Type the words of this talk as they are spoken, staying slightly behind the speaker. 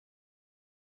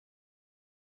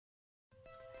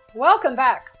Welcome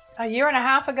back. A year and a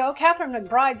half ago, Kathryn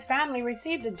McBride's family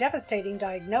received a devastating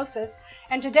diagnosis,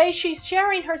 and today she's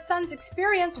sharing her son's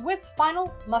experience with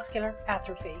spinal muscular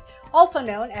atrophy, also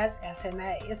known as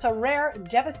SMA. It's a rare,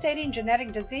 devastating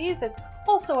genetic disease that's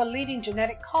also a leading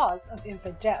genetic cause of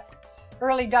infant death.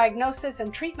 Early diagnosis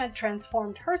and treatment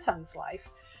transformed her son's life.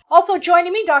 Also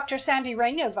joining me, Dr. Sandy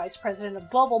Reyna, Vice President of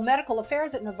Global Medical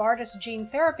Affairs at Novartis Gene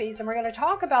Therapies, and we're going to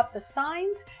talk about the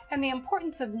signs and the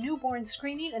importance of newborn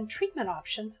screening and treatment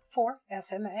options for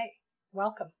SMA.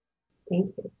 Welcome.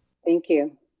 Thank you. Thank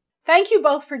you. Thank you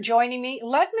both for joining me.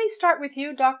 Let me start with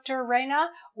you, Dr. Reyna.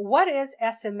 What is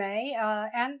SMA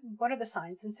and what are the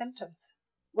signs and symptoms?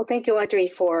 Well, thank you, Audrey,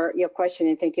 for your question,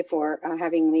 and thank you for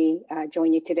having me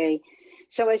join you today.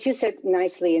 So as you said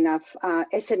nicely enough,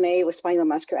 SMA, or spinal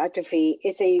muscular atrophy,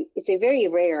 is a very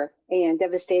rare and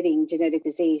devastating genetic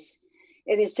disease.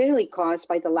 It is generally caused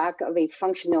by the lack of a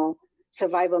functional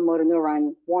survival motor neuron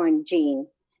 1 gene.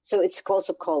 So it's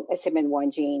also called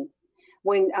SMN1 gene.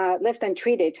 When left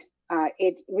untreated,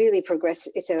 it really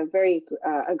progresses. It's a very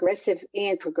aggressive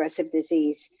and progressive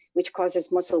disease, which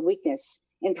causes muscle weakness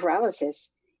and paralysis.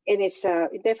 And it's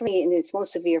definitely in its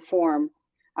most severe form,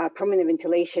 permanent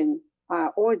ventilation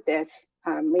or death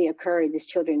may occur in these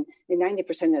children in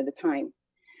 90% of the time.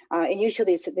 And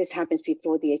usually this happens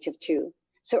before the age of 2.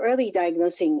 So early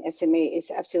diagnosing SMA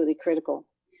is absolutely critical.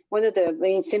 One of the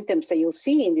main symptoms that you'll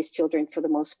see in these children for the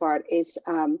most part is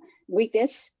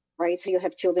weakness, right? So you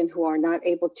have children who are not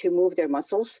able to move their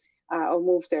muscles or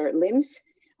move their limbs,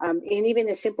 and even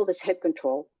as simple as head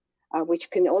control,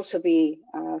 which can also be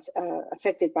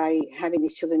affected by having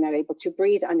these children not able to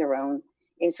breathe on their own.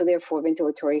 And so therefore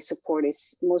ventilatory support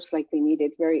is most likely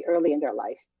needed very early in their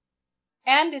life.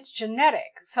 And it's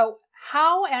genetic. So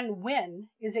how and when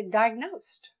is it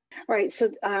diagnosed? Right,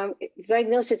 so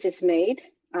diagnosis is made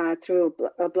through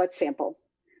a blood sample,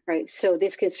 right? So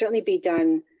this can certainly be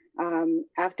done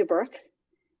after birth,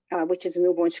 which is a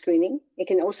newborn screening. It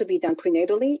can also be done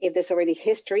prenatally if there's already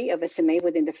history of SMA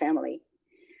within the family.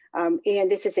 And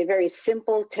this is a very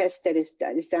simple test that is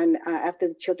done after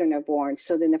the children are born.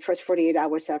 So then the first 48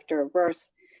 hours after birth,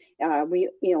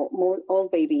 all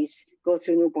babies go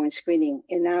through newborn screening.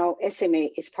 And now SMA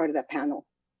is part of that panel.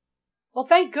 Well,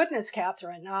 thank goodness,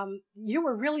 Kathryn. You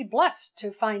were really blessed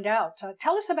to find out.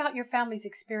 Tell us about your family's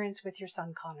experience with your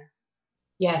son, Connor.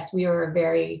 Yes, we were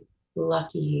very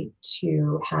lucky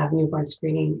to have newborn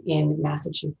screening in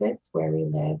Massachusetts, where we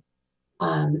live.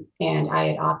 And I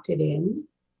had opted in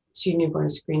to newborn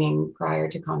screening prior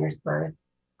to Connor's birth.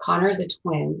 Connor's a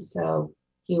twin, so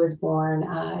he was born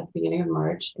at the beginning of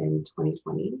March in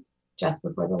 2020, just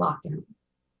before the lockdown.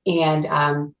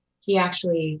 And he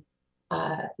actually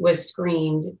was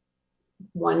screened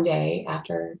one day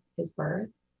after his birth.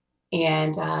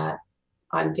 And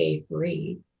on day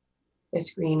 3, the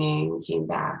screening came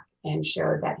back and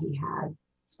showed that he had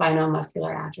spinal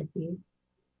muscular atrophy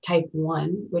type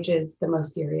 1, which is the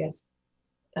most serious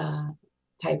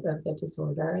type of the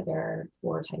disorder. There are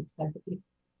 4 types, I believe.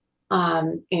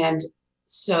 And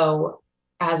so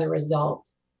as a result,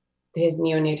 his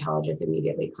neonatologist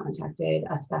immediately contacted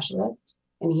a specialist,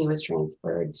 and he was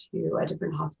transferred to a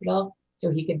different hospital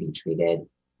so he could be treated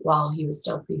while he was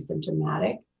still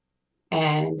pre-symptomatic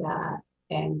and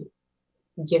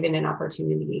given an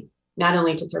opportunity not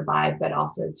only to survive, but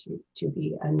also to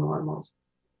be a normal,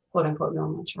 quote unquote,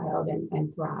 normal child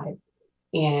and thrive.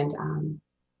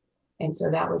 And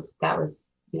so that was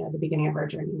the beginning of our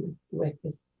journey with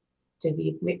this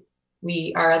disease.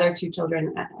 Our other 2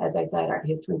 children, as I said,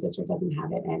 his twin sister doesn't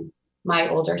have it, and my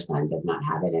older son does not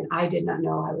have it, and I did not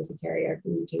know I was a carrier of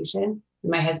the mutation,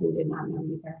 and my husband did not know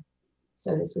either.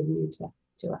 So this was new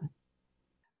to us.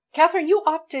 Kathryn, you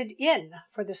opted in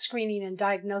for the screening and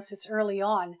diagnosis early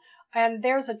on, and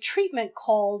there's a treatment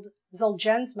called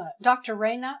Zolgensma. Dr.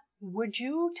 Reyna, would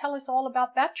you tell us all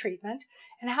about that treatment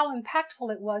and how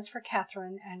impactful it was for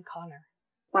Kathryn and Connor?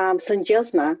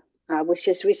 Zolgensma was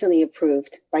just recently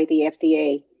approved by the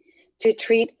FDA to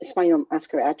treat spinal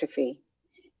muscular atrophy.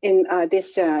 And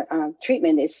this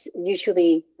treatment is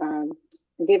usually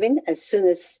given as soon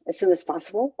as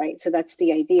possible, right? So that's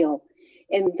the ideal.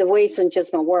 And the way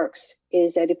Zolgensma works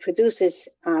is that it produces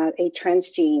a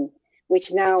transgene,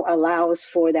 which now allows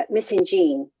for that missing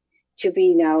gene to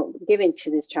be now given to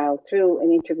this child through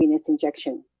an intravenous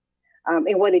injection.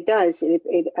 And what it does,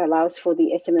 it allows for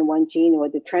the SMN1 gene or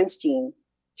the transgene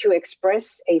to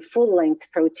express a full-length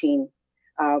protein,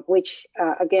 which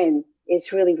again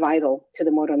is really vital to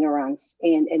the motor neurons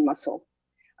and muscle.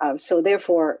 So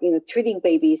therefore, treating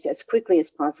babies as quickly as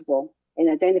possible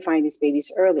and identifying these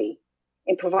babies early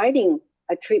and providing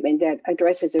a treatment that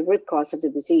addresses the root cause of the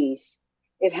disease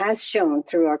it has shown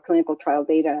through our clinical trial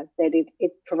data that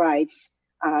it provides,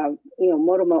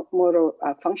 motor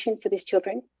function for these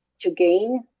children to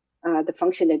gain the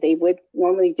function that they would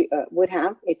normally would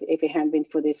have if it hadn't been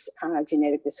for this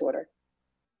genetic disorder.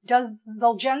 Does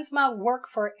Zolgensma work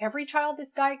for every child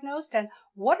that's diagnosed? And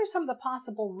what are some of the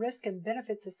possible risks and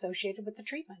benefits associated with the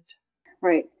treatment?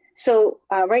 Right. So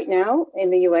right now in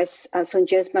the U.S.,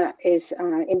 Zolgensma is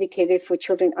indicated for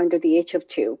children under the age of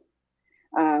 2.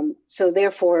 So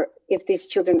therefore, if these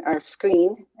children are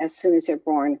screened as soon as they're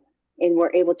born and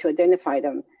we're able to identify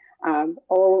them,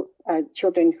 all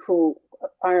children who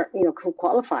are, who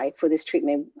qualify for this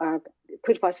treatment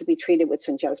could possibly be treated with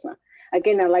Zolgensma.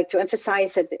 Again, I'd like to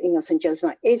emphasize that,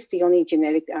 Zolgensma is the only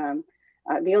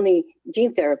the only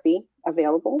gene therapy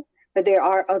available, but there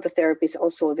are other therapies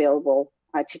also available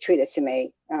to treat SMA,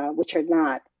 which are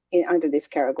not under this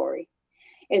category.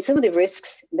 And some of the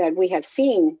risks that we have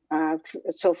seen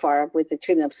so far with the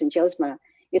treatment of Zolgensma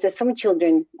is that some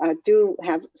children do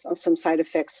have some side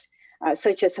effects,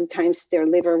 such as sometimes their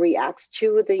liver reacts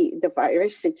to the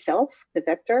virus itself, the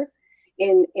vector,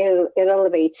 and it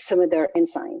elevates some of their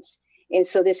enzymes. And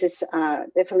so this is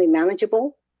definitely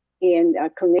manageable, and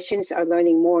clinicians are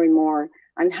learning more and more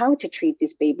on how to treat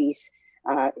these babies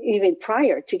even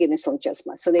prior to giving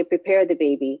Zolgensma. So they prepare the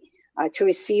baby to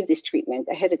receive this treatment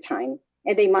ahead of time,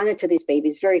 and they monitor these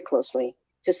babies very closely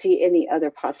to see any other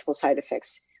possible side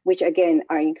effects, which again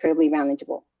are incredibly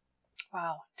manageable.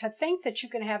 Wow, to think that you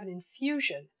can have an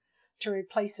infusion to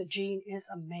replace a gene is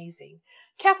amazing.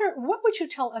 Kathryn, what would you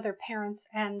tell other parents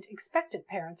and expectant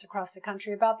parents across the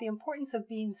country about the importance of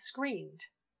being screened?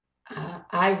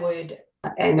 I would,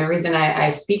 and the reason I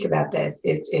speak about this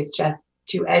is just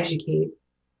to educate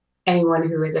anyone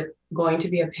who is going to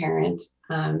be a parent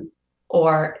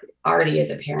or already is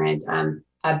a parent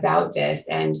about this.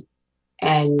 And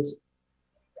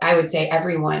I would say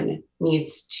everyone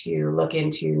needs to look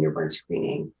into newborn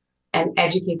screening and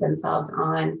educate themselves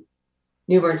on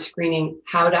newborn screening,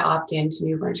 how to opt into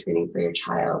newborn screening for your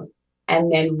child,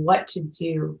 and then what to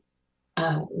do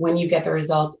when you get the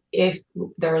results. If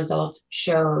the results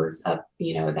shows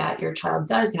that your child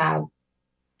does have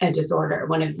a disorder,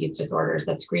 one of these disorders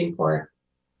that's screened for,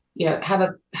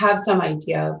 have some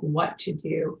idea of what to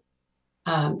do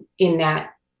in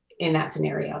that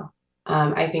scenario.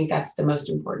 I think that's the most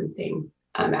important thing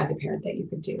as a parent that you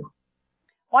could do.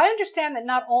 Well, I understand that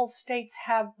not all states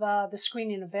have the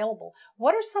screening available.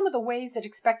 What are some of the ways that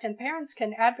expectant parents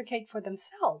can advocate for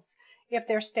themselves if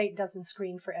their state doesn't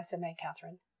screen for SMA,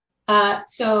 Kathryn?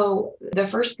 So the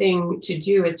first thing to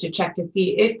do is to check to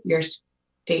see if your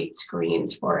state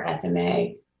screens for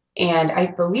SMA. And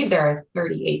I believe there are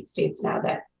 38 states now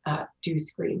that do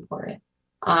screen for it.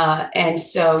 And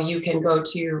so you can go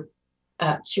to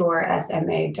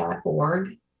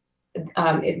curesma.org.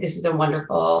 This is a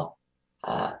wonderful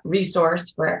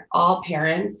resource for all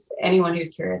parents, anyone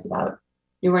who's curious about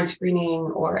newborn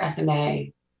screening or SMA.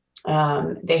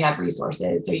 They have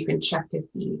resources, so you can check to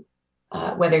see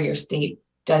whether your state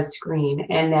does screen.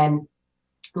 And then,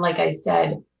 like I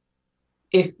said,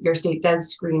 if your state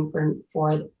does screen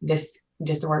for this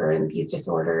disorder and these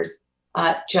disorders,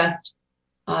 just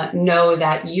know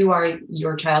that you are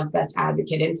your child's best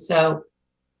advocate. And so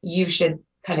you should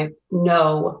kind of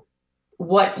know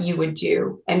what you would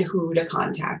do and who to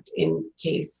contact in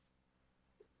case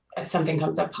something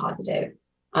comes up positive.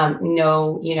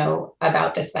 Know,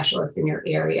 about the specialists in your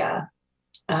area,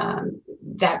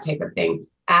 that type of thing.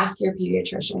 Ask your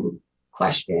pediatrician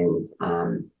questions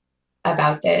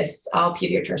about this. All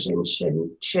pediatricians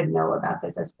should know about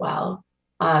this as well.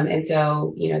 And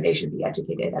so, they should be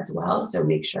educated as well. So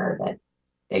make sure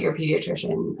that your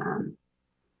pediatrician,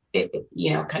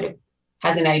 kind of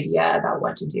has an idea about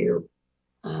what to do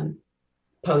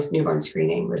post newborn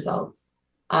screening results.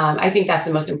 I think that's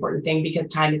the most important thing because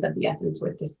time is of the essence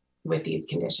with these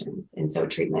conditions. And so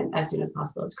treatment as soon as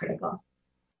possible is critical.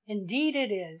 Indeed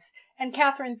it is. And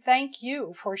Kathryn, thank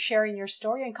you for sharing your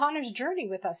story and Connor's journey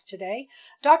with us today.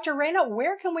 Dr. Reyna,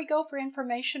 where can we go for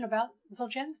information about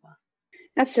Zolgensma?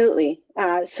 Absolutely.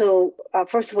 So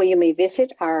first of all, you may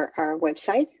visit our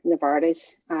website, Novartis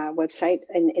website,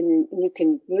 and you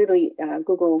can literally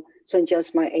Google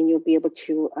Zolgensma and you'll be able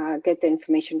to get the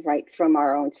information right from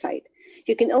our own site.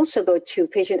 You can also go to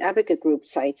patient advocate group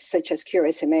sites such as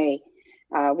Cure SMA,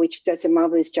 which does a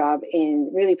marvelous job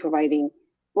in really providing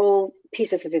all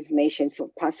pieces of information for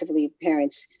possibly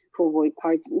parents who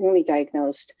are newly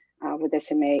diagnosed with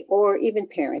SMA, or even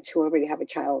parents who already have a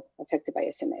child affected by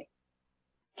SMA.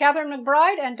 Kathryn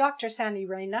McBride and Dr. Sandy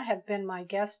Reyna have been my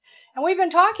guests, and we've been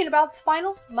talking about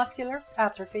spinal muscular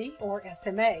atrophy, or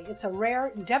SMA. It's a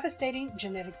rare, devastating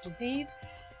genetic disease,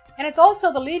 And it's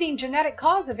also the leading genetic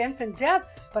cause of infant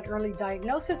deaths, but early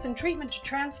diagnosis and treatment to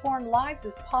transform lives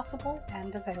is possible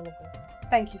and available.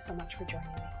 Thank you so much for joining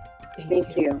me.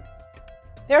 Thank you.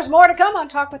 There's more to come on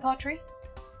Talk with Autry.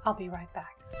 I'll be right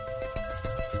back.